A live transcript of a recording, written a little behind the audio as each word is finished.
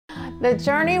The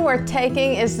journey worth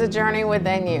taking is the journey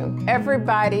within you.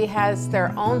 Everybody has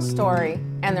their own story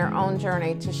and their own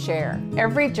journey to share.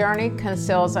 Every journey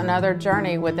conceals another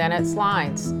journey within its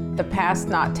lines, the path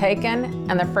not taken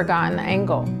and the forgotten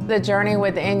angle. The journey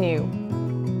within you,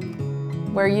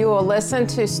 where you will listen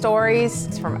to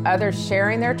stories from others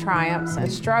sharing their triumphs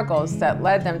and struggles that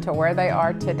led them to where they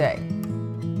are today.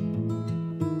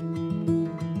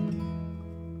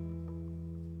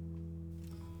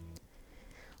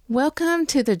 Welcome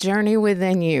to the journey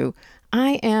within you.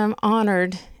 I am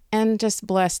honored and just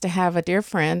blessed to have a dear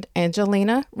friend,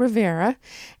 Angelina Rivera.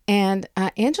 And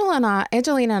Angelina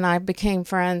and I became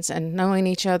friends and knowing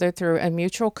each other through a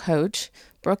mutual coach,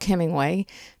 Brooke Hemingway,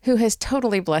 who has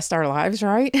totally blessed our lives,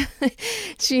 right?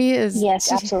 Yes,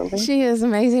 absolutely. She is an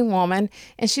amazing woman,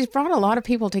 and she's brought a lot of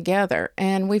people together,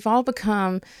 and we've all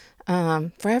become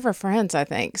forever friends, I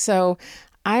think. So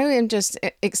I am just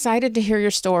excited to hear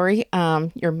your story.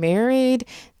 You're married.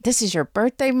 This is your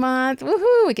birthday month.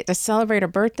 Woohoo! We get to celebrate a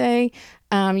birthday.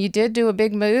 You did do a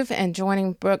big move and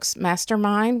joining Brooke's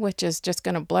mastermind, which is just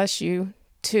going to bless you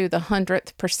to the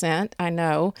 100%. I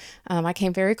know. I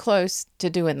came very close to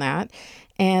doing that.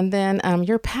 And then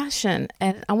your passion,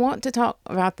 and I want to talk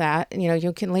about that. You know,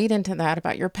 you can lead into that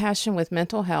about your passion with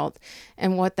mental health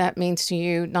and what that means to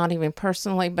you, not even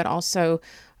personally, but also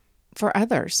for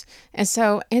others. And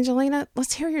so, Angelina,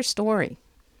 let's hear your story.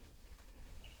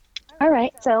 All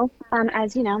right. So,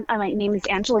 as you know, my name is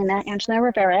Angelina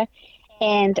Rivera,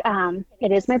 and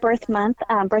it is my birthday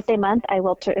month. I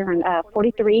will turn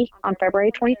 43 on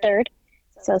February 23rd.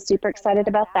 So, super excited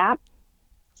about that.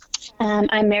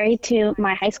 I'm married to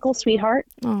my high school sweetheart.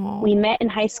 Oh, We met in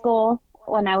high school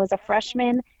when I was a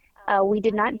freshman. We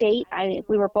did not date.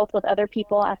 We were both with other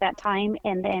people at that time,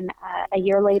 and then a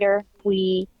year later,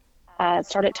 we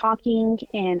started talking,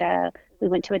 and we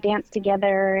went to a dance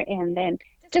together, and then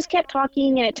just kept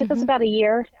talking. And it took us about a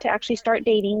year to actually start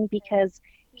dating because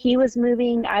he was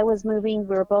moving, I was moving,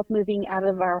 we were both moving out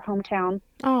of our hometown,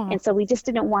 oh, and so we just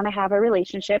didn't want to have a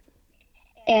relationship.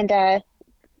 And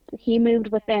he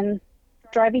moved within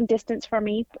driving distance from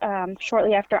me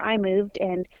shortly after I moved,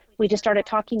 and we just started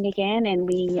talking again, and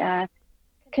we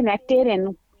connected,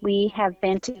 and we have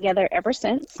been together ever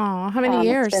sinse. oh. How many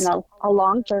It's been years? a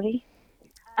long journey.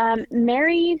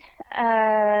 Married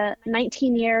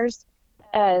 19 years,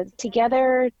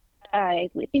 together, I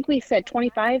think we said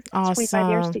 25 years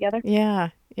Awesome. together. Yeah,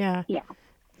 yeah. Yeah.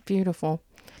 Beautiful.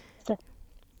 So,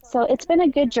 so it's been a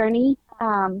good journey.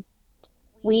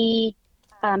 We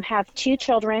have two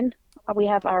children. We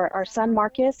have our son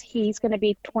Marcus. He's going to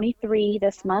be 23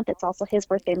 this month. It's also his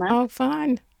birthday month. Oh,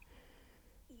 fun.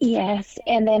 Yes.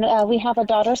 And then we have a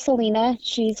daughter, Selena.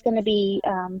 She's going to be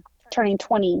turning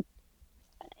 20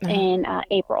 Oh, in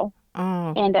April.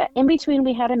 oh. And in between,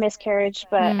 we had a miscarriage,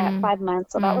 but at Mm, 5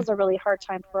 months. So that mm. was a really hard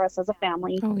time for us as a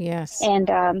family. Oh, yes.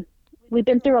 And we've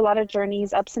been through a lot of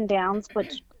journeys, ups and downs,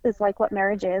 which is like what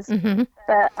marriage is. Mm-hmm.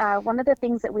 But one of the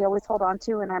things that we always hold on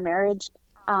to in our marriage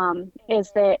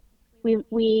is that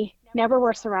we never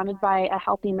were surrounded by a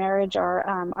healthy marriage.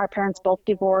 Our parents both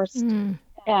divorced, Mm,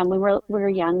 and we were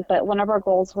young. But one of our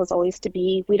goals was always to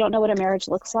be, we don't know what a marriage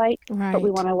looks like, but we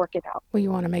right. want to work it out. Well,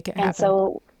 you want to make it And happen.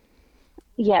 so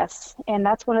yes, and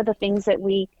that's one of the things that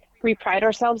we pride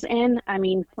ourselves in. I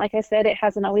mean, like I said, it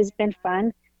hasn't always been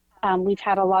fun. We've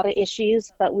had a lot of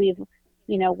issues, but we've,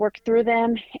 worked through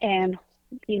them, and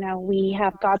we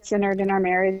have God centered in our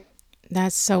marriage.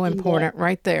 That's so And that, important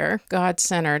right there.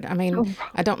 God-centered. I mean,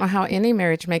 I don't know how any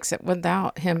marriage makes it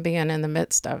without him being in the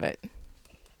midst of it.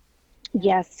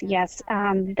 yes, yes.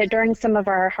 That during some of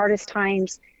our hardest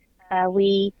times,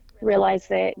 we realized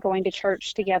that going to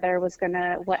church together was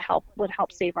gonna would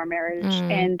help save our marriage,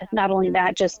 Mm, and not only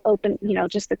that, just open,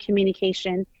 just the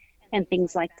communication and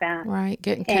things like that. right.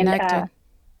 Getting And connected.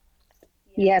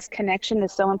 yes, connection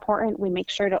is so important. We make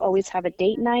sure to always have a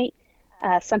date night.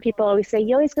 Some people always say,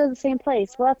 you always go to the same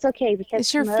place. Well, that's okay because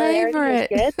It's your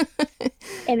familiarity is favorite. good,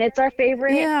 and it's our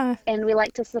favorite. Yeah. And we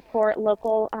like to support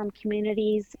local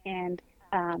communities. And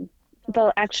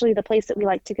the place that we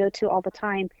like to go to all the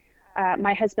time,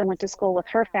 my husband went to school with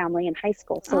her family in high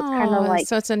school. So it's kind of Oh, like,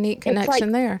 so it's a neat it's like,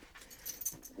 connection there.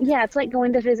 yeah, it's like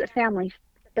going to visit family,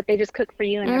 but they just cook for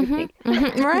you and everything.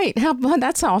 Right. How well,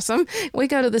 that's awesome. We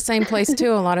go to the same place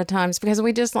too a lot of times because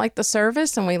we just like the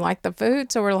service and we like the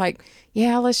food. So we're like,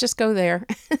 yeah, let's just go there.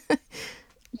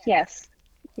 Yes,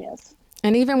 yes.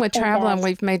 And even with And traveling,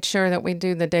 we've made sure that we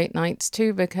do the date nights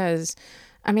too because,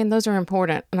 I mean, those are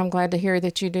important. And I'm glad to hear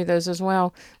that you do those as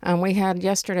well. We had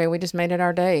yesterday, we just made it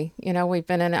our day. You know, we've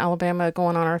been in Alabama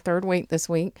going on our third week this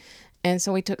week. And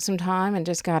so we took some time and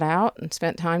just got out and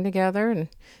spent time together. And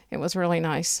it was really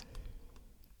nice.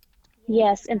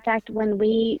 Yes, in fact, when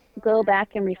we go back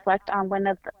and reflect on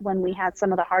when we had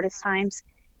some of the hardest times,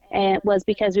 it was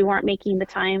because we weren't making the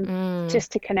time Mm,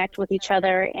 just to connect with each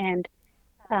other and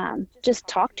just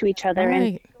talk to each other. And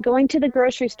right. going to the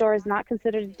grocery store is not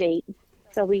considered a date,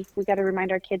 so we got to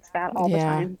remind our kids that all the Yeah,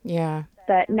 time. yeah.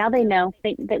 But now they know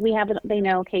that we have it. They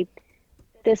know, okay,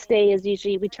 this day is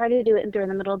usually we try to do it during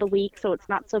the middle of the week, so it's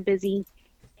not so busy,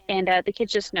 and the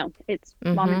kids just know it's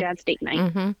mom and Mm-hmm. dad's date night.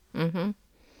 Mm-hmm. Mm-hmm. And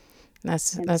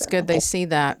That's good. so They see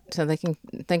that so they can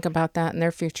think about that in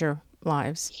their future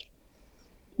lives.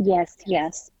 yes,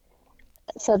 yes.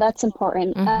 So that's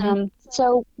important. Mm-hmm.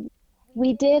 So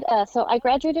we did. So I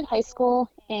graduated high school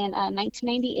in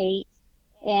 1998,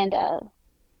 and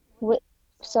w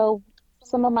so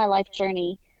some of my life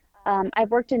journey, I've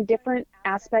worked in different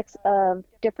aspects of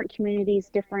different communities,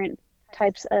 different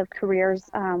types of careers.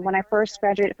 When I first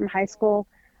graduated from high school,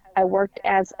 I worked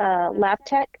as a lab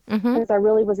tech Mm-hmm. because I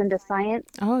really was into science,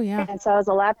 Oh yeah. and so I was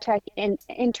a lab tech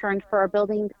intern for a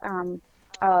building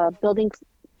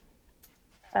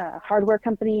hardware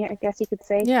company, I guess you could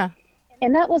say. Yeah.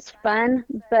 And that was fun,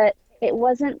 but it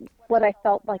wasn't what I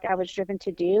felt like I was driven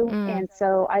to do. Mm. And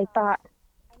so I thought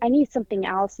I need something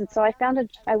else. And so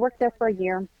I worked there for a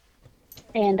year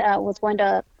and was going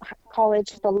to college,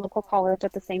 the local college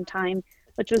at the same time,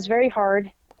 which was very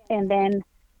hard. And then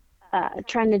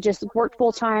trying to just work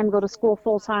full time, go to school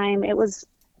full time. It was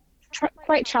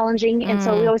quite challenging. And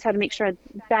so we Mm. always had to make sure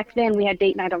back then we had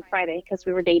date night on Friday because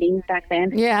we were dating back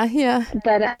then. Yeah, yeah.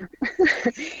 But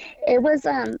it was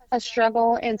a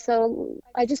struggle, and so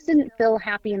I just didn't feel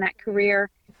happy in that career,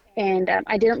 and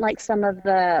I didn't like some of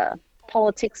the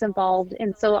politics involved,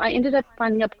 and so I ended up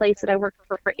finding a place that I worked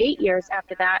for 8 years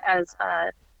after that as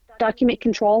a document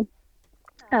control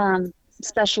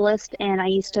specialist, and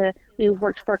we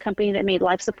worked for a company that made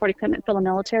life support equipment for the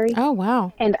military. Oh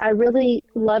wow. And I really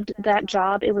loved that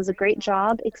job. It was a great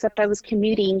job, except I was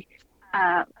commuting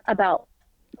about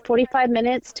 45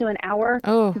 minutes to an hour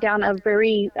Oh. down a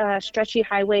very stretchy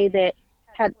highway that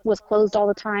was closed all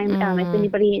the time. If Mm.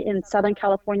 anybody in Southern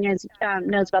California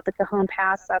knows about the Cajon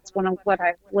Pass, that's one of what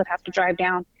I would have to drive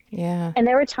down. Yeah. And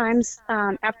there were times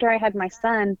after I had my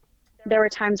son, there were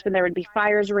times when there would be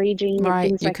fires raging and Right.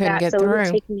 things You like couldn't that. get So it would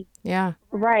through. take me Yeah.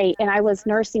 right, and I was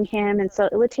nursing him, and so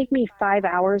it would take me 5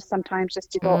 hours sometimes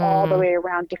just to go all the Mm. way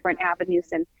around different avenues.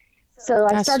 And so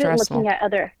I That's started looking stressful. at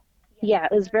other, yeah,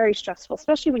 it was very stressful,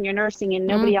 especially when you're nursing and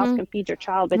nobody else Mm-hmm. can feed your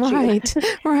child but you. Right.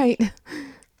 Right.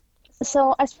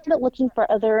 So I started looking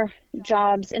for other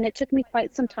jobs, and it took me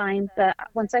quite some time. But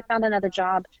once I found another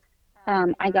job,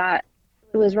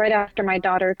 it was right after my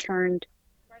daughter turned,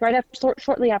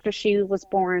 shortly after she was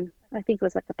born. I think it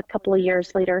was like a couple of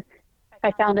years later.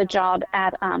 I found a job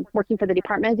at working for the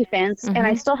Department of Defense, and I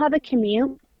Mm-hmm. still have a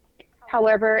commute.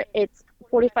 However, it's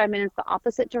 45 minutes the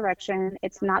opposite direction.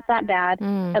 It's not that bad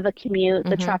Mm. of a commute.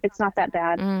 The Mm-hmm. traffic's not that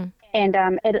bad. Mm. And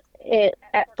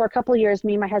for a couple of years,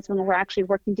 me and my husband were actually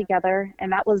working together,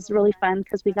 and that was really fun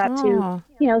because we got to,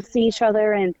 Oh. see each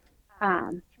other and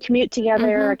commute together.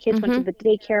 Mm-hmm. Our kids went to Mm-hmm.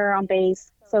 the daycare on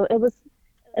base, so it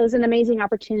was an amazing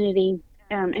opportunity,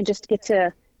 and just to get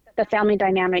to the family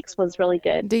dynamics was really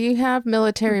good. Do you have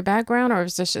military background, or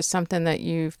is this just something that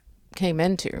you came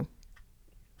into?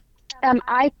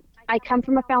 I come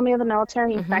from a family of the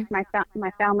military. In Mm-hmm. fact,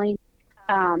 my family,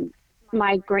 um,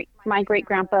 my great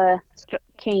grandpa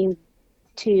came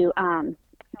to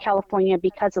California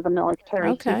because of the military.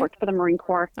 He Okay. worked for the Marine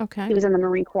Corps. He Okay. was in the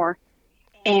Marine Corps,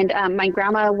 and my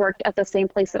grandma worked at the same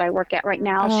place that I work at right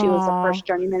now. She was the Oh, first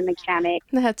journeyman mechanic.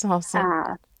 that's awesome.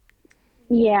 Uh,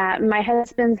 yeah, my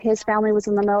husband, his family was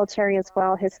in the military as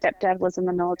well. His stepdad was in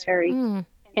the military, Mm.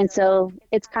 and so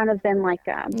it's kind of been like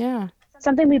Yeah.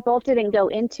 something we both didn't go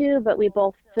into, but we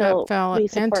both But feel fell we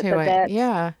support into the it. vets.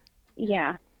 Yeah.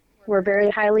 Yeah, we're very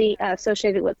highly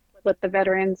associated with the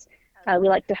veterans. We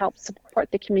like to help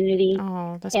support the community,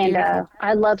 Oh, that's and beautiful.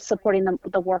 I love supporting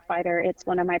the warfighter. It's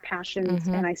one of my passions,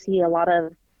 Mm-hmm. and I see a lot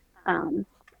of um,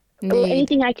 Need.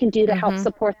 anything I can do to help Mm-hmm.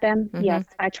 support them. Mm-hmm. Yes,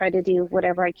 I try to do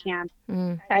whatever I can.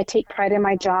 Mm. I take pride in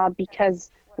my job because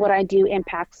what I do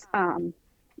impacts a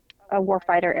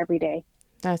warfighter every day.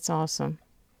 That's awesome.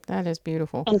 That is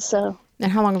beautiful. And so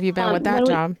And how long have you been with that when we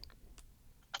job?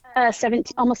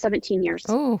 17 almost 17 years.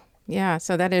 Oh, yeah.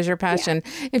 So that is your Yeah. passion.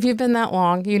 If you've been that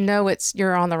long, you know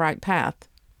you're on the right path.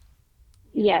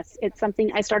 Yes, it's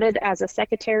something I started as a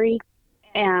secretary,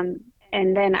 and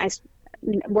then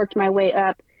worked my way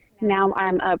up. Now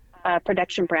I'm a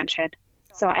production branch head.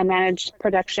 So I manage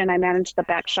production. I manage the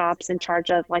back shops in charge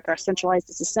of like our centralized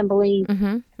disassembly,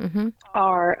 Mm-hmm. Mm-hmm.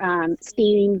 our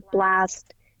steam,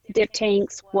 blast, dip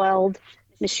tanks, weld,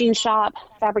 machine shop,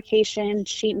 fabrication,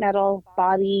 sheet metal,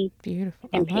 body, Beautiful.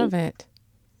 I and love paint. it.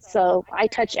 So I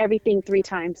touch everything 3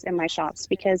 times in my shops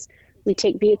because we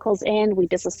take vehicles in, we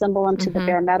disassemble them to the Mm-hmm.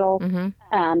 bare metal, Mm-hmm.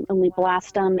 and we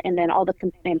blast them, and then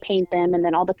and paint them, and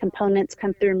then all the components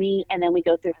come through me, and then we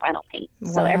go through final paint.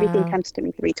 So everything Wow. comes to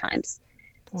me 3 times.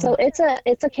 So Wow.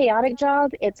 it's a chaotic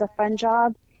job. It's a fun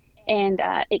job, and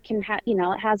it can have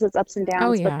it has its ups and Oh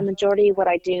downs. But the yeah. majority of what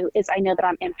I do is I know that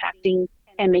I'm impacting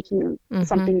and making Mm-hmm.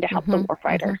 something to help the Mm-hmm. Mm-hmm.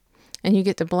 warfighter. And you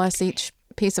get to bless each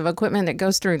piece of equipment that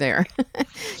goes through there.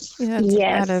 Yeah, that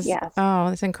Yes, is, yes. oh,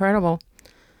 that's incredible.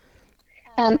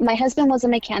 My husband was a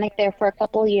mechanic there for a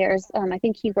couple of years. I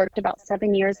think he worked about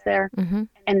 7 years there, Mm-hmm.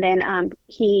 and then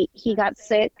he got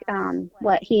sick.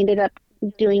 What he ended up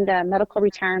doing the medical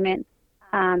retirement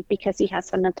because he has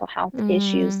some mental health Mm,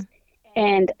 issues,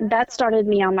 and that started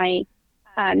me on my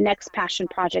next passion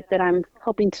project that I'm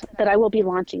hoping that I will be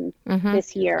launching mm-hmm.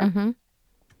 this year. Mm-hmm.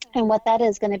 And what that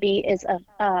is going to be is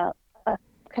a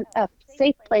a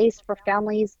safe place for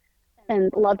families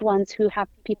and loved ones who have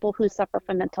people who suffer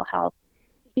from mental health,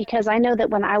 because I know that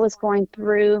when I was going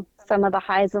through some of the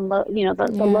highs and lows, the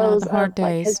Yeah, lows the hard of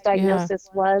what his days. Yeah. diagnosis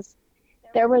was,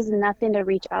 there was nothing to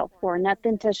reach out for,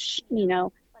 nothing to,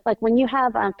 like when you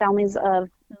have families of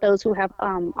those who have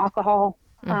alcohol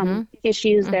Mm-hmm.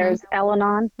 issues, Mm-hmm. there's Al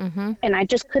Anon, Mm-hmm. and I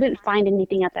just couldn't find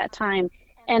anything at that time.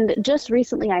 And just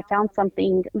recently I found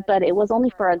something, but it was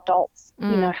only for adults,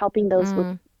 Mm, helping those with,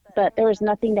 mm. but there was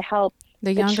nothing to help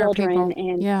The the younger children. people.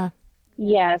 And Yeah.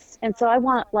 yes. And so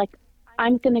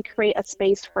I'm going to create a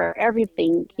space for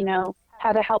everything,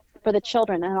 how to help for the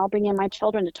children. And I'll bring in my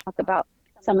children to talk about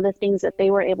some of the things that they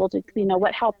were able to,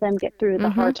 what helped them get through the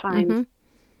Mm-hmm. hard times,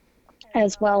 Mm-hmm.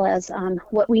 as well as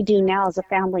what we do now as a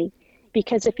family.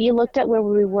 Because if you looked at where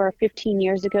we were 15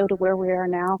 years ago to where we are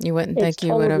now, You wouldn't it's think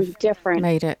you would totally have different.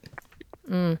 made it.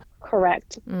 Mm,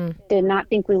 Correct. mm, Did not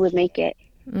think we would make it.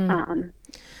 mm. Um,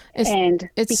 It's and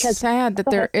it's because, sad that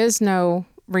go there ahead. is no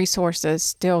resources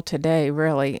still today,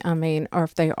 really. I mean, or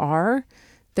if they are,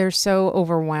 they're so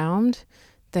overwhelmed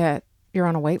that you're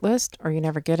on a wait list or you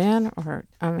never get in. Or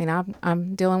I mean,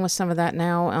 I'm dealing with some of that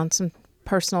now on some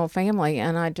personal family,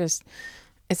 and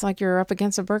it's like you're up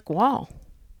against a brick wall.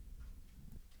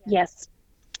 Yes,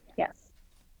 yes.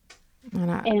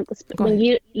 And I And it was, go when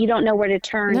ahead. you don't know where to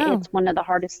turn, No. it's one of the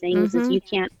hardest things is Mm-hmm. you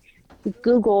can't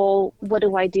Google, what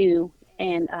do I do?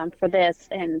 And for this,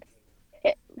 and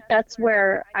it, that's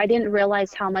where I didn't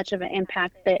realize how much of an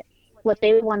impact that what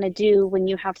they want to do when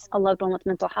you have a loved one with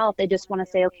mental health. They just want to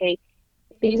say, okay,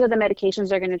 these are the medications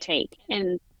they're going to take,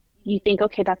 and you think,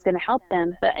 okay, that's going to help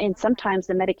them, but and sometimes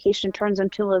the medication turns them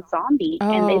to a zombie,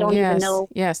 and they Oh, don't even yes. know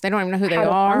Yes. They don't even know who they how to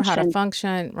are, how to function.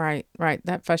 function. Right. Right.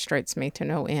 That frustrates me to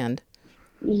no end.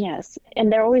 Yes,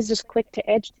 and they're always just quick to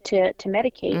edge to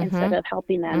medicate instead Mm-hmm. of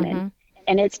helping them, Mm-hmm.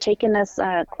 and it's taken us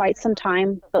quite some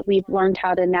time, but we've learned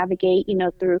how to navigate,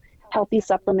 through healthy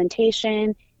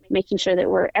supplementation, making sure that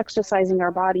we're exercising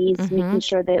our bodies, Mm-hmm. making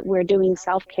sure that we're doing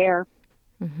self-care.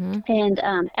 Mm-hmm.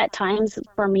 And at times,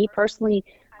 for me personally,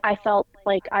 I felt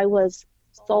like I was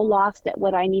so lost at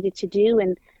what I needed to do,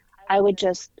 and I would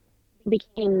just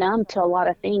became numb to a lot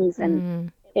of things, and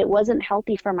Mm, it wasn't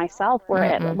healthy for myself. Where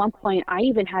at mm-mm. one point I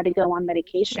even had to go on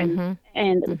medication, Mm-hmm.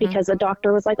 and Mm-hmm. because the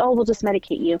doctor was like, "Oh, we'll just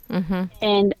medicate you," Mm-hmm.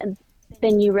 and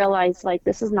then you realize like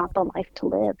this is not the life to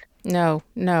live. No,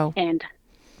 no. And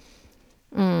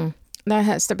Mm. That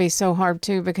has to be so hard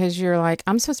too because you're like,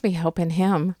 I'm supposed to be helping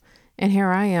him. And here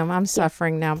I am. I'm yeah,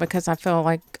 suffering now because I feel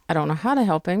like I don't know how to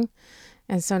help him.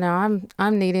 And so now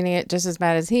I'm needing it just as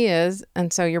bad as he is.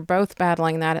 And so you're both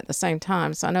battling that at the same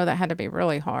time. So I know that had to be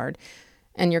really hard.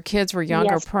 And your kids were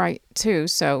younger yes, too.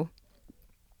 So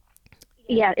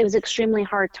yeah, it was extremely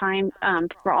hard time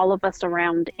for all of us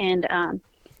around. And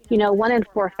 1 in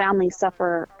 4 families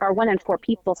suffer, or 1 in 4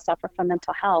 people suffer from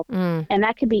mental health, mm, and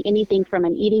that could be anything from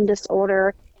an eating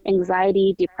disorder,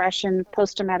 anxiety, depression,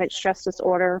 post-traumatic stress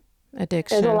disorder. There's a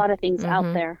addiction. lot of things out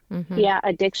Mm-hmm. there. Mm-hmm. Yeah,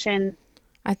 addiction.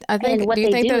 I And think, do what you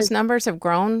they think do those is, numbers have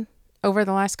grown over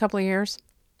the last couple of years?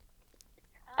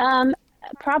 um,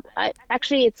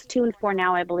 actually, it's 2 and 4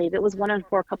 now, I believe. It was 1 and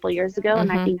 4 a couple of years ago.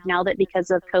 And I Mm-hmm. think now that because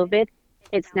of COVID,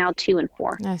 it's now 2 and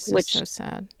 4, That's just which so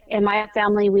sad. in my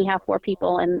family, we have 4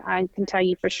 people. And I can tell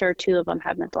you for sure, 2 of them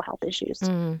have mental health issues.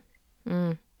 Mm,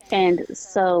 mm, And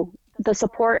so the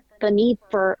support, the need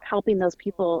for helping those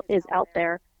people is out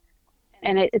there.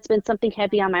 And it's been something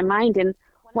heavy on my mind. And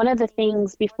one of the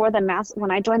things before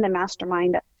when I joined the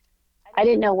mastermind, I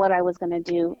didn't know what I was going to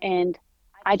do. And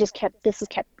I just this has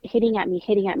kept hitting at me,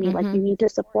 like, mm-hmm. you need to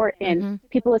support. And Mm-hmm.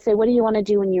 people would say, what do you want to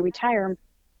do when you retire?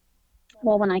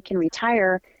 Well, when I can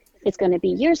retire, it's going to be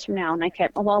years from now. And I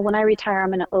kept, well, when I retire, I'm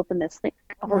going to open this Right.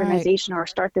 organization or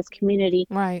start this community.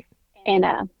 Right. And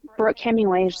Brooke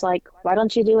Hemingway is like, why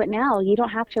don't you do it now? You don't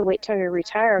have to wait till you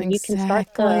retire. You can start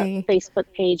the Exactly. Facebook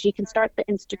page. You can start the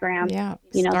Instagram. Yeah.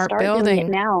 You know, Start start doing it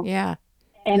building. now. Yeah.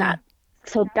 And Yeah.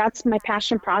 so that's my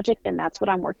passion project, and that's what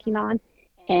I'm working on.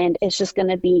 And it's just going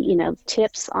to be,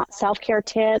 tips, self-care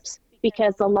tips,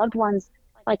 because the loved ones,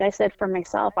 like I said, for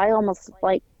myself, I almost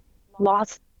like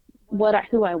lost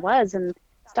who I was and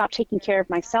stopped taking care of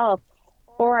myself.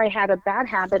 Or I had a bad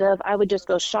habit of I would just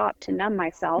go shop to numb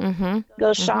myself, Mm-hmm.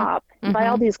 go Mm-hmm. shop, buy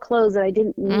all Mm-hmm. these clothes that I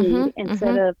didn't Mm-hmm. need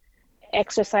instead Mm-hmm. of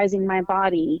exercising my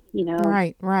body,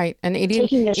 Right, right. And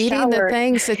taking a eating the shower,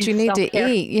 things that you need to self-care.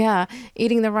 eat. Yeah.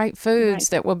 Eating the right Right. foods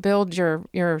that will build your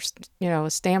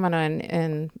stamina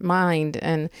and mind.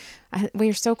 And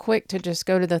we're so quick to just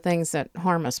go to the things that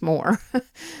harm us more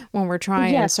when we're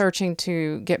trying and Yes, searching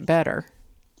to get better.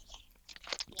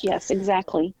 yes,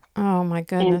 exactly. Oh my And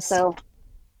goodness. so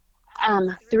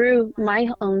through my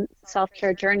own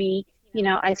self-care journey,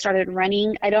 I started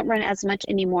running. I don't run as much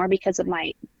anymore because of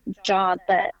my job,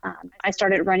 but I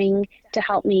started running to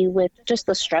help me with just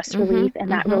the stress Mm-hmm. relief,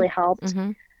 and that Mm-hmm. really helped.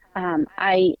 Mm-hmm.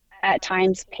 I at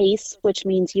times pace, which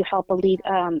means you help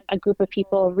a group of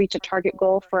people reach a target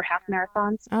goal for half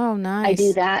marathons. Oh, I do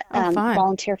nice. that, Oh, fun.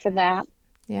 volunteer for that.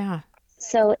 Yeah.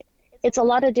 So it's a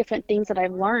lot of different things that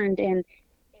I've learned, and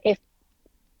if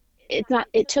it's not,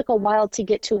 it took a while to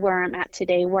get to where I'm at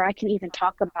today, where I can even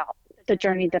talk about the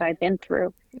journey that I've been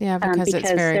through, Yeah, because it's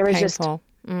because very there was just, painful.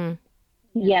 Mm.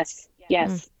 yes,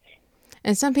 yes.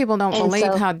 And some people don't And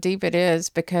believe so, how deep it is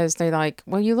because they're like,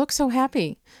 well, you look so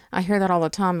happy. I hear that all the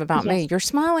time about me. yes, You're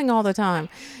smiling all the time.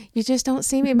 You just don't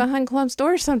see me mhm, behind closed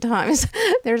doors sometimes.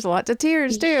 There's lots of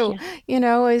tears too.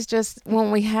 yeah, It's just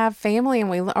when we have family and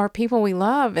we are people we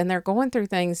love and they're going through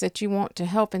things that you want to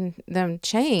help and them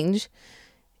change,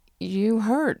 you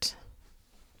hurt.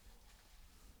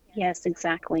 yes,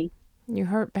 exactly. You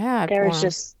hurt bad There's for them.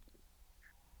 just,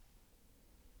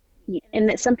 and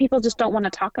that some people just don't want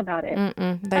to talk about it.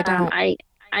 Mm-mm, they Um, don't. I,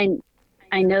 I,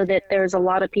 I know that there's a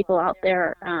lot of people out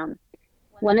there.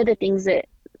 One of the things that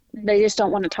they just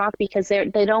don't want to talk because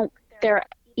they're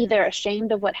either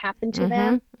ashamed of what happened to Mm-hmm.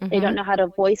 them, they Mm-hmm. don't know how to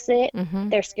voice it, Mm-hmm.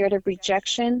 they're scared of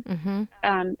rejection,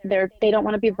 Mm-hmm. they don't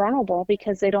want to be vulnerable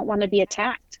because they don't want to be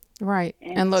attacked. Right.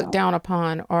 And And looked so, down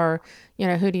upon, or,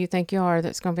 who do you think you are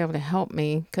that's going to be able to help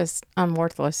me? Because I'm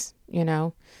worthless.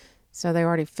 So they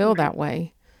already feel right, that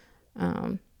way.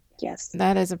 Um, yes,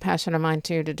 that is a passion of mine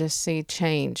too, to just see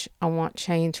change. I want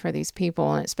change for these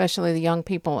people, and especially the young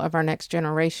people of our next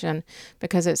generation,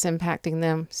 because it's impacting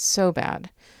them so bad.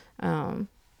 Um,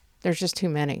 there's just too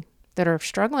many that are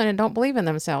struggling and don't believe in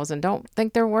themselves and don't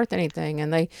think they're worth anything,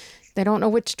 and they don't know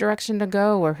which direction to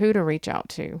go or who to reach out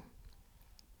to.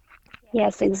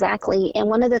 yes, exactly. And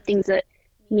one of the things that,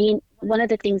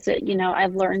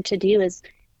 I've learned to do is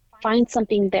find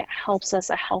something that helps us,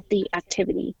 a healthy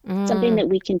activity, something Mm, that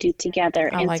we can do together.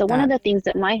 I And so like one of that. the things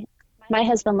that my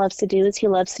husband loves to do is he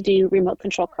loves to do remote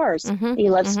control cars. Mm-hmm. He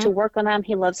loves Mm-hmm. to work on them.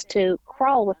 He loves to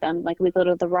crawl with them. Like we go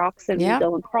to the rocks and we Yep.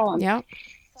 go and crawl them. Yep.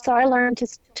 So I learned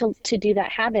to do that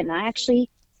habit. And I actually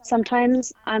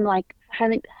sometimes I'm like,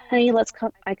 honey, let's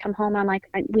come. I come home. I'm like,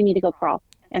 we need to go crawl.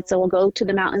 And so we'll go to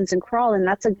the mountains and crawl. And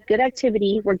that's a good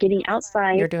activity. We're getting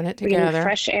outside. You're doing it We're getting together.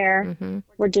 fresh air. Mm-hmm.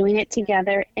 We're doing it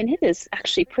together. And it is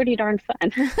actually pretty darn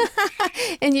fun.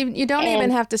 And you don't even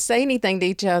And have to say anything to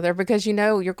each other because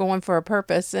you're going for a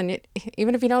purpose. And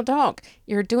even if you don't talk,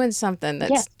 you're doing something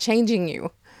that's yes, changing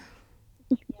you.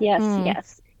 yes, Mm.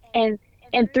 yes. And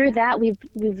and through that we've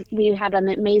had an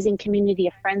amazing community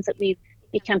of friends that we've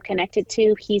become connected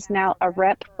to. He's now a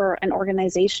rep for an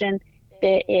organization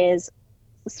that is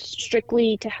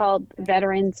strictly to help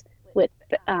veterans with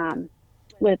um,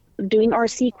 with doing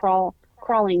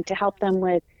crawling to help them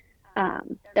with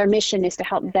their mission is to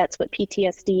help vets with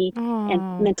PTSD and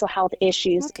Oh, mental health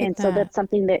issues. look at And so that. that's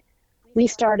something that we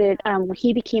started.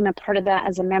 He became a part of that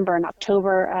as a member in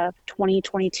October of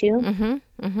 2022,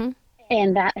 Mm-hmm. Mm-hmm.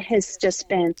 and that has just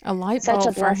been A light such a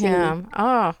bulb for blessing. him.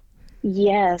 Oh,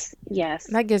 Yes, yes.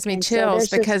 that gives me And so chills there's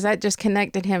just because that just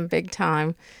connected him big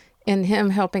time in him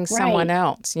helping someone right.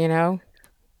 else.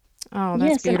 Oh,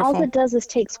 that's Yes, and all beautiful. it does is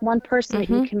takes one person that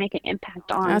you Mm-hmm. can make an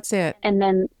impact on, That's it. and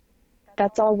then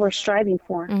that's all we're striving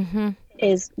for Mm-hmm.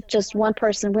 is just one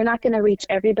person. We're not going to reach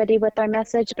everybody with our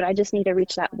message, but I just need to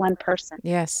reach that one person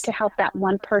Yes. to help that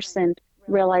one person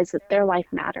realize that their life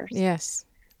matters. Yes.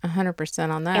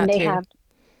 100% on And that too.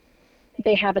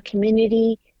 they have a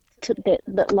community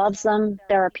that loves them.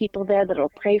 There are people there that'll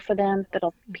pray for them.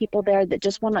 That'll people there that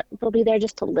just want to. They'll be there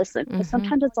just to listen. Because Mm-hmm.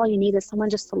 sometimes that's all you need is someone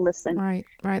just to listen, Right,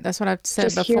 right. That's what I've said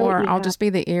just hear what before. you I'll have. just be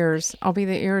the ears. I'll be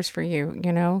the ears for you,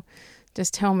 you know?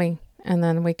 Just tell me, and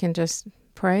then we can just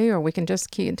pray or we can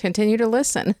just continue to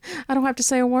listen. I don't have to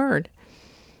say a word.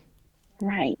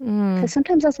 Right. Mm, Because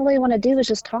sometimes that's all they want to do is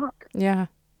just talk. yeah,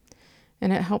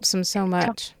 and it helps them so Talk.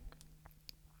 much.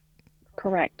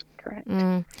 Correct. Correct.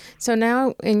 Mm. So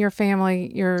now in your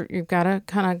family, you've got a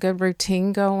kind of good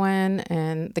routine going,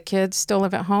 and the kids still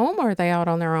live at home, or are they out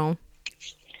on their own?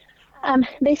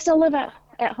 They still live at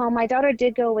home. My daughter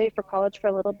did go away for college for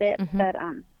a little bit, Mm-hmm. but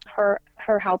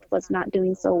her health was not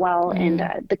doing so well, and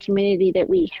Mm. the community that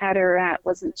we had her at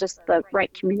wasn't just the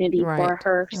right community for Right,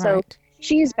 her. So right.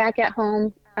 she is back at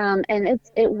home, and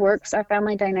it works. Our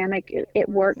family dynamic it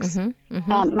works. Mm-hmm.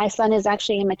 Mm-hmm. My son is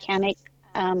actually a mechanic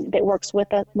that works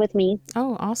with me,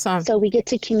 Oh, awesome. so we get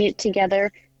to commute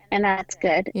together, and that's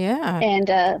good. Yeah.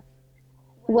 And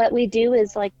what we do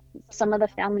is like some of the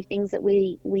family things that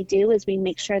we do is we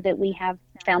make sure that we have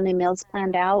family meals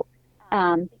planned out,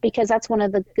 because that's one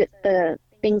of the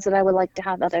things that I would like to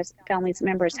have other family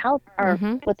members help or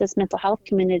Mm-hmm. with this mental health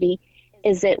community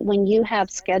is that when you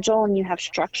have schedule and you have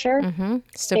structure, Mm-hmm. it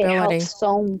helps Stability.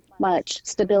 so much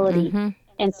stability. Mm-hmm.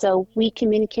 And so we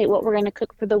communicate what we're going to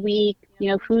cook for the week,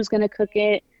 who's going to cook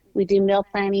it. We do meal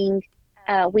planning.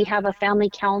 We have a family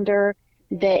calendar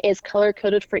that is color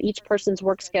coded for each person's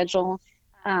work schedule,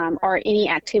 or any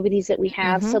activities that we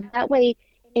have. Mm-hmm. So that way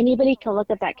anybody can look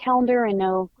at that calendar and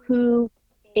know who's,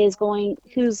 going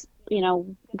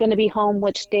to be home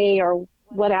which day or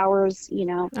what hours.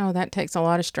 Oh, that takes a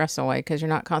lot of stress away because you're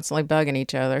not constantly bugging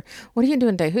each other. What are you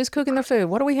doing today? Who's cooking the food?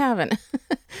 What are we having?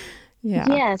 Yeah.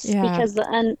 Yes, Yeah. because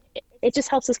it just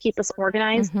helps us keep us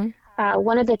organized. Mm-hmm.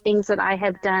 One of the things that I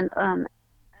have done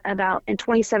about in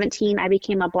 2017, I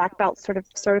became a black belt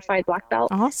certified black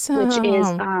belt, which is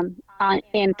Awesome.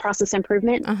 in process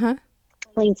improvement, Uh-huh.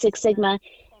 Lean Six Sigma,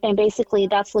 and basically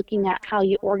that's looking at how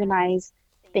you organize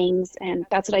things, and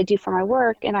that's what I do for my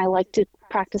work, and I like to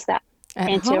practice that At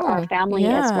into our home. family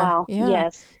as Yeah. well. Yeah.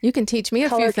 Yes, You can teach me a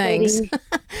few color things.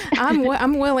 coding.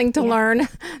 I'm willing to Yeah. learn.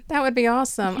 That would be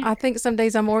awesome. I think some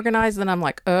days I'm organized and I'm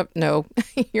like, no,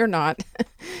 you're not.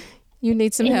 You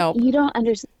need some And help. you don't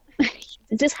understand,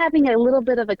 just having a little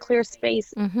bit of a clear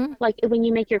space, Mm-hmm. like when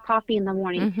you make your coffee in the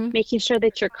morning, Mm-hmm. making sure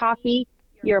that your coffee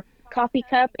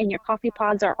cup and your coffee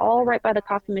pods are all right by the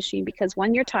coffee machine, because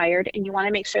when you're tired and you want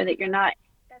to make sure that you're not,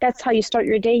 that's how you start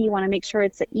your day. You want to make sure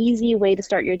it's an easy way to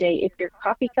start your day. If your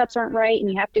coffee cups aren't right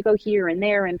and you have to go here and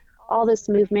there and all this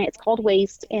movement, it's called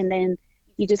waste. And then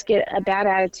you just get a bad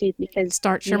attitude because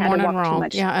Starts you your had to morning walk too wrong.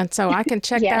 much. Yeah, and so I can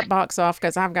check Yeah. that box off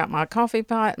because I've got my coffee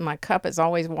pot and my cup is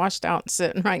always washed out and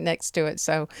sitting right next to it.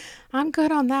 So I'm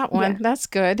good on that one. Yeah. That's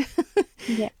good.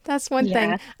 Yeah. That's one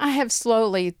thing. Yeah. I have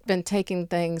slowly been taking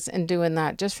things and doing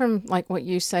that just from like what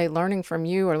you say, learning from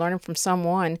you or learning from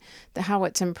someone how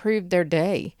it's improved their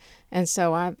day. And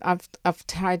so I've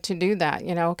tried to do that.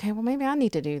 Okay, well maybe I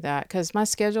need to do that because my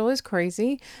schedule is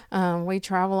crazy. We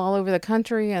travel all over the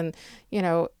country, and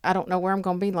I don't know where I'm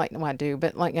going to be. Like, well, I do,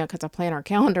 but like because I plan our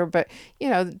calendar. But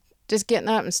just getting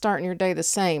up and starting your day the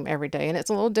same every day, and it's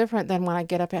a little different than when I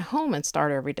get up at home and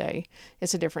start every day.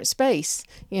 It's a different space.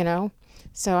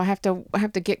 So I have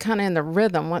to get kind of in the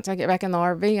rhythm. Once I get back in the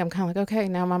RV, I'm kind of like, okay,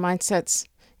 now my mindset's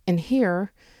in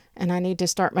here and I need to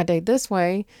start my day this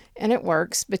way, and it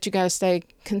works, but you got to stay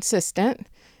consistent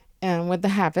and with the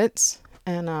habits,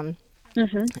 and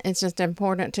Hmm. it's just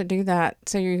important to do that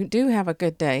so you do have a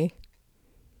good day.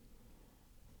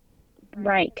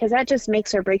 Right, because that just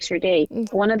makes or breaks your day.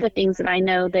 One of the things that I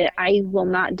know that I will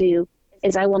not do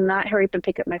is I will not hurry up and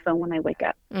pick up my phone when I wake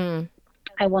up. Mm,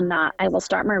 I will not. I will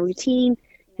start my routine,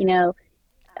 you know,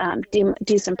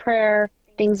 do some prayer,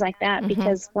 things like that. mm-hmm.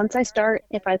 Because once I start,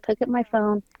 if I pick up my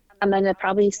phone, I'm going to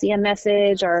probably see a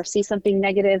message or see something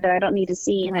negative that I don't need to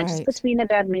see. And it just Right. puts me in a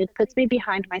bad mood, puts me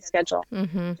behind my schedule.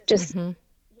 Mm-hmm. Just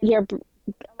Mm-hmm. your,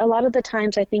 a lot of the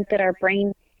times I think that our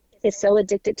brain is so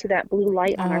addicted to that blue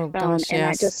light on our Oh phone, gosh, and that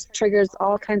yes. just triggers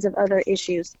all kinds of other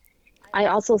issues. I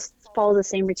also follow the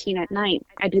same routine at night.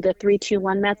 I do the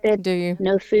 3-2-1 method. Do you?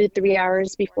 No food 3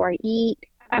 hours before I eat.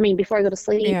 I mean, before I go to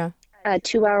sleep. Yeah.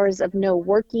 2 hours of no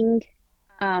working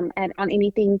and on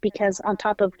anything, because on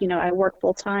top of, I work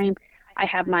full time. I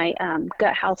have my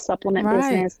gut health supplement Right.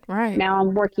 business. Right. Now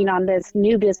I'm working on this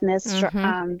new business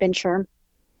Mm-hmm. venture.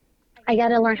 I got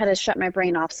to learn how to shut my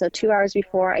brain off. So 2 hours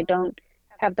before, I don't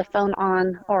have the phone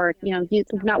on, or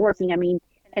not working. I mean,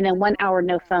 and then 1 hour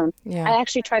no phone. Yeah. I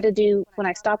actually try to do when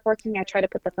I stop working. I try to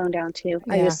put the phone down too.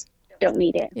 I Yeah. just don't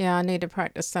need it. Yeah, I need to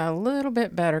practice that a little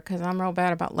bit better because I'm real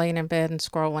bad about laying in bed and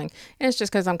scrolling. And it's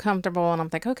just because I'm comfortable and I'm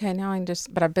like, okay, now I can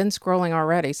just, but I've been scrolling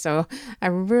already. So I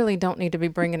really don't need to be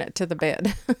bringing it to the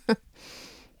bed.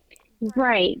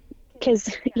 Right.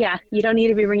 Because, yeah, you don't need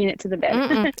to be bringing it to the bed.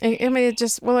 Mm-mm. I mean, it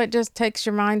just takes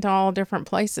your mind to all different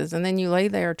places. And then you lay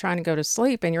there trying to go to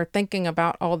sleep and you're thinking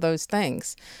about all those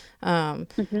things. Hmm.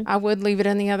 I would leave it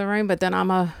in the other room, but then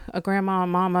I'm a grandma,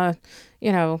 mama,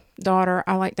 daughter.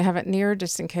 I like to have it near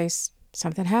just in case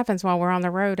something happens while we're on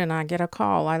the road and I get a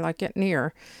call. I like it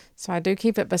near. So I do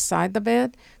keep it beside the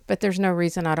bed, but there's no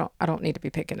reason I don't need to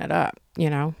be picking it up.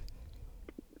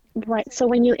 Right. So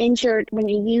when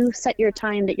you set your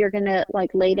time that you're gonna like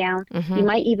lay down, you Mm-hmm.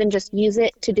 might even just use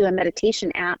it to do a meditation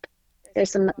app.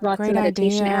 There's lots of Great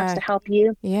meditation apps to idea. help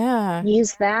you. Yeah.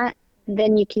 Use that.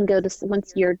 Then you can go to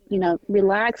once you're,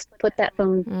 relaxed, put that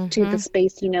phone to the Mm-hmm.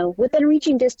 space, within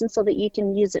reaching distance so that you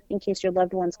can use it in case your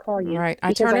loved ones call you. Right. I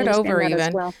Because turn I it understand over that as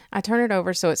even. well. I turn it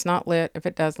over so it's not lit if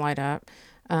it does light up.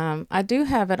 I do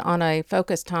have it on a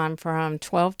focus time from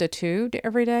 12 to 2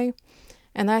 every day.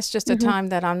 And that's just a Hmm. time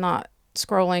that I'm not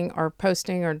scrolling or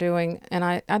posting or doing. And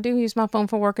I do use my phone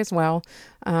for work as well.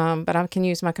 But I can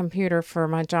use my computer for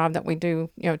my job that we do,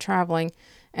 traveling.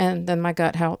 And then my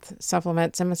gut health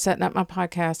supplements and setting up my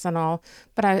podcasts and all.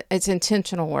 But it's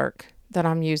intentional work that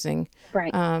I'm using,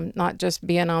 Right. not just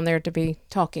being on there to be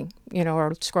talking,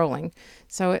 or scrolling.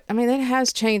 So, it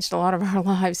has changed a lot of our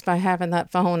lives by having that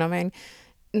phone.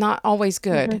 Not always Hmm.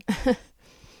 good.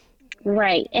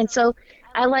 Right. And so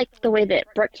I like the way that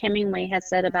Brooke Hemingway has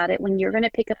said about it. When you're going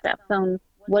to pick up that phone,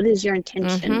 what is your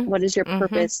intention? Mm-hmm. What is your Mm-hmm.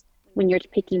 purpose when you're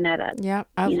picking that up? Yeah,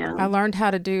 You I know? learned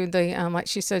how to do the like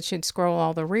she said she'd scroll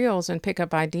all the reels and pick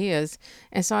up ideas,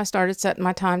 and so I started setting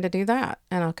my time to do that.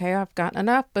 And okay, I've gotten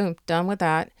enough, boom, done with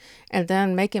that, and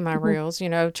then making my Mhm. reels,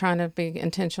 trying to be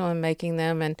intentional in making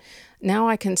them, and now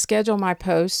I can schedule my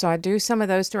posts. So I do some of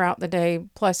those throughout the day,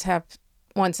 plus have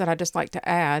ones that I just like to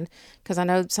add because I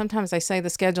know sometimes they say the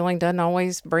scheduling doesn't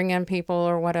always bring in people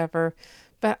or whatever.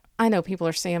 But I know people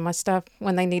are seeing my stuff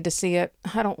when they need to see it.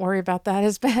 I don't worry about that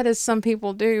as bad as some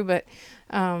people do, but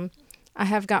um, I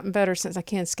have gotten better since I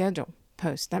can schedule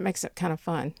posts. That makes it kind of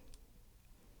fun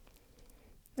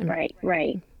and Right,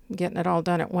 right. getting it all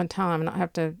done at one time and not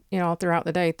have to, all throughout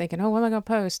the day thinking, oh, what am I going to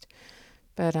post?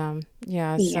 But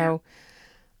yeah, Yeah. so,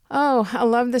 oh, I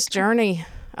love this journey.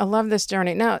 I love this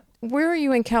journey. Now, where are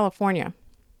you in California?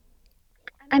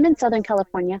 I'm in Southern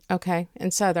California. Okay, in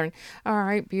Southern. All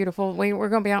right, beautiful. We're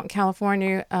going to be out in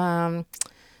California. I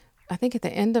think at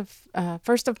the end of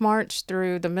 1st of March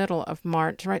through the middle of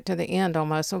March, right to the end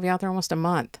almost. We'll be out there almost a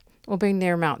month. We'll be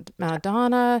near Mount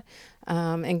Madonna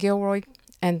and Gilroy,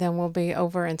 and then we'll be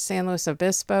over in San Luis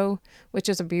Obispo, which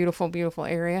is a beautiful, beautiful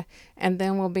area. And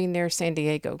then we'll be near San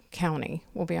Diego County.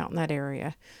 We'll be out in that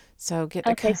area. So get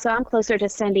to Okay, so I'm closer to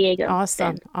San Diego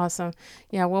awesome, then. awesome.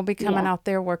 Yeah, we'll be coming Yeah. out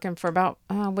there working for about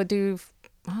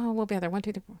we'll be out there 1,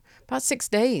 2, 3, 4, about 6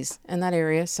 days in that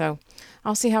area. So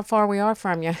I'll see how far we are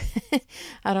from you.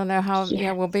 I don't know how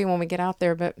Yeah. we'll be when we get out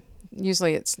there, but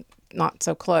usually it's not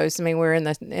so close. We're in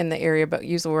the area, but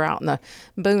usually we're out in the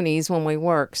boonies when we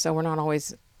work, so we're not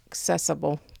always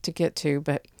accessible to get to.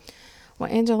 But well,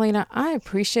 Angelina, I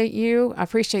appreciate you. I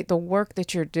appreciate the work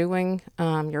that you're doing,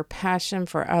 your passion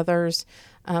for others.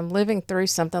 Living through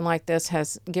something like this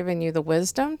has given you the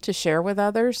wisdom to share with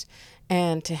others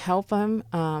and to help them.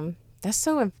 That's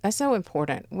so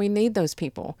important. We need those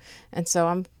people, and so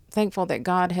I'm thankful that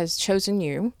God has chosen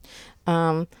you.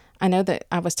 Um, I know that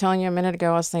I was telling you a minute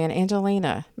ago, I was saying,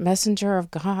 Angelina, messenger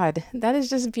of God. That is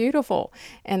just beautiful.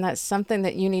 And that's something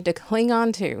that you need to cling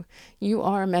on to. You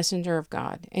are a messenger of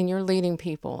God and you're leading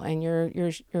people and you're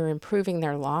improving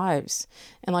their lives.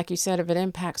 And like you said, if it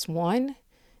impacts one,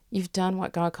 you've done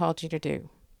what God called you to do.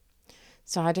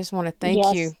 So I just want to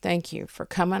Yes. thank you for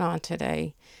coming on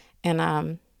today.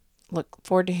 And look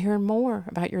forward to hearing more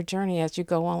about your journey as you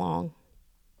go along.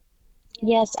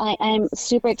 Yes, I'm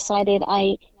super excited.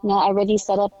 I already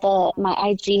set up my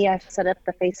IG, I've set up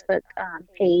the Facebook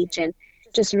page, and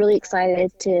just really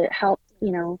excited to help,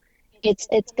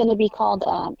 it's going to be called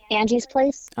Angie's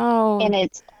Place, Oh, and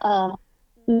it's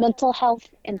mental health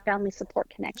and family support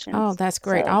Oh, connections. that's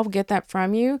great. So, I'll get that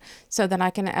from you so that I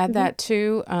can add mhm, that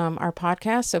to our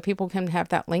podcast so people can have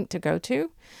that link to go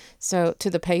to. So, to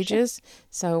the sure. pages.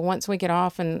 So, once we get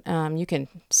off and you can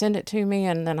send it to me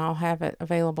and then I'll have it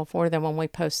available for them when we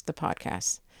post the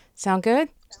podcast. Sound good?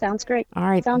 Sounds great. All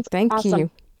right. Sounds Thank awesome. you.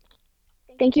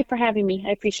 Thank you for having me.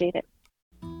 I appreciate it.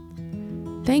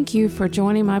 Thank you for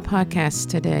joining my podcast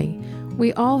today.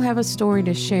 We all have a story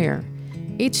to share.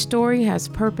 Each story has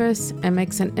purpose and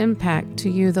makes an impact to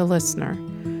you, the listener.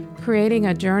 creating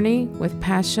a journey with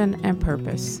passion and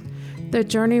purpose. The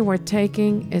journey we're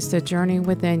taking is the journey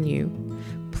within you.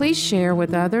 Please share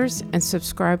with others and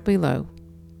subscribe below.